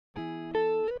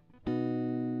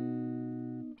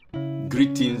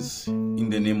Greetings in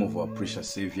the name of our precious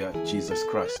Savior, Jesus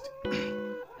Christ.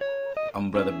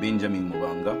 I'm Brother Benjamin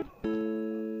Mubanga,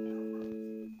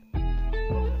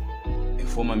 a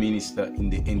former minister in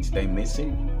the End Time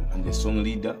Message and a song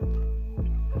leader.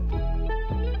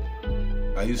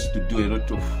 I used to do a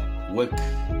lot of work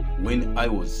when I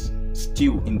was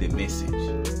still in the message.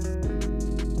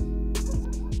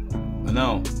 And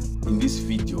now, in this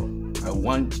video, I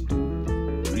want to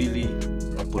really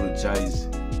apologize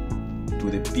to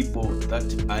the people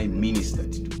that I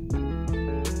ministered to.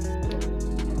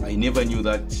 I never knew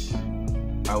that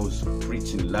I was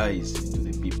preaching lies to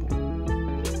the people.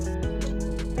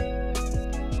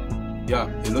 Yeah,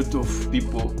 a lot of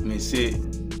people may say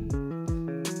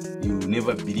you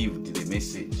never believed the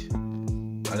message,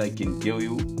 but I can tell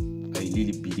you I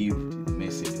really believed the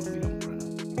message of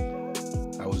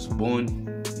Branham. I was born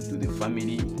into the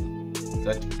family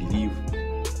that believed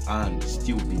and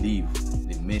still believe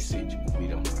the message of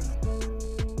Branham.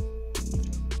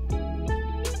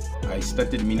 I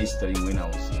started ministering when I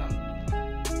was young,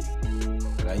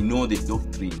 and I know the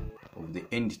doctrine of the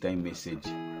end time message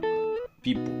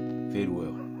people very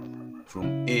well,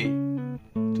 from A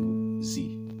to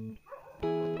Z.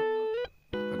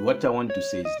 But what I want to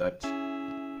say is that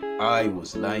I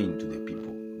was lying to the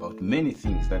people about many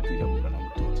things that William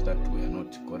Branham taught that were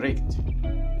not correct.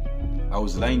 I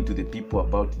was lying to the people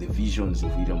about the visions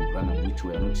of William Branham which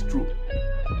were not true.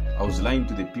 I was lying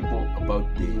to the people about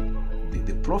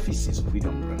the prophecies of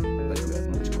William Branham that were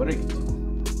not correct.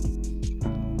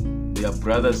 There are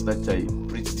brothers that I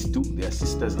preached to, there are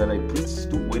sisters that I preached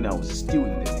to when I was still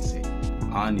in the message,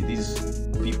 and these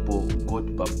people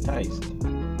got baptized.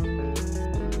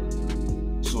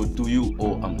 So to you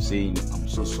all, I'm saying I'm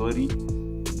so sorry.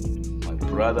 My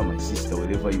brother, my sister,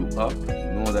 wherever you are,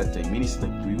 you know that I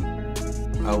ministered to you.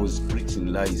 I was preaching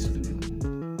lies to you.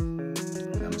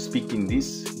 And I'm speaking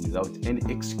this without any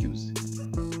excuse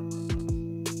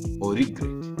or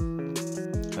regret.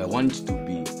 I want to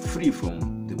be free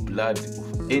from the blood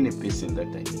of any person that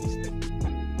I ministered.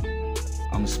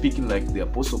 I'm speaking like the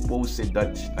Apostle Paul said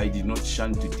that I did not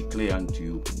shun to declare unto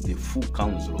you the full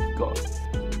counsel of God.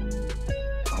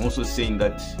 I'm also saying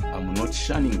that I'm not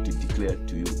shunning to declare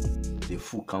to you the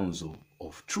full counsel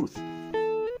of truth.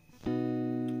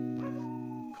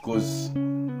 Because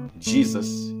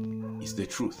Jesus is the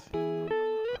truth.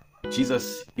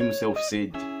 Jesus himself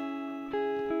said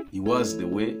he was the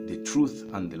way, the truth,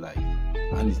 and the life.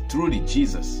 And truly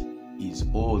Jesus is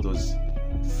all those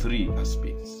three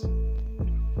aspects.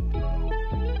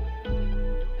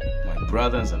 My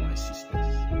brothers and my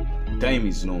sisters, time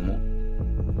is no more.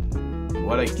 And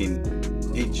what I can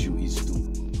urge you is to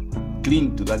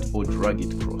cling to that old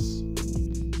rugged cross.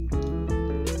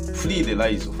 Flee the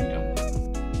lies of William.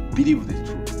 Believe the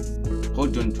truth.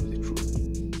 Hold on to the truth.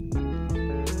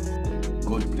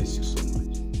 God bless you so much.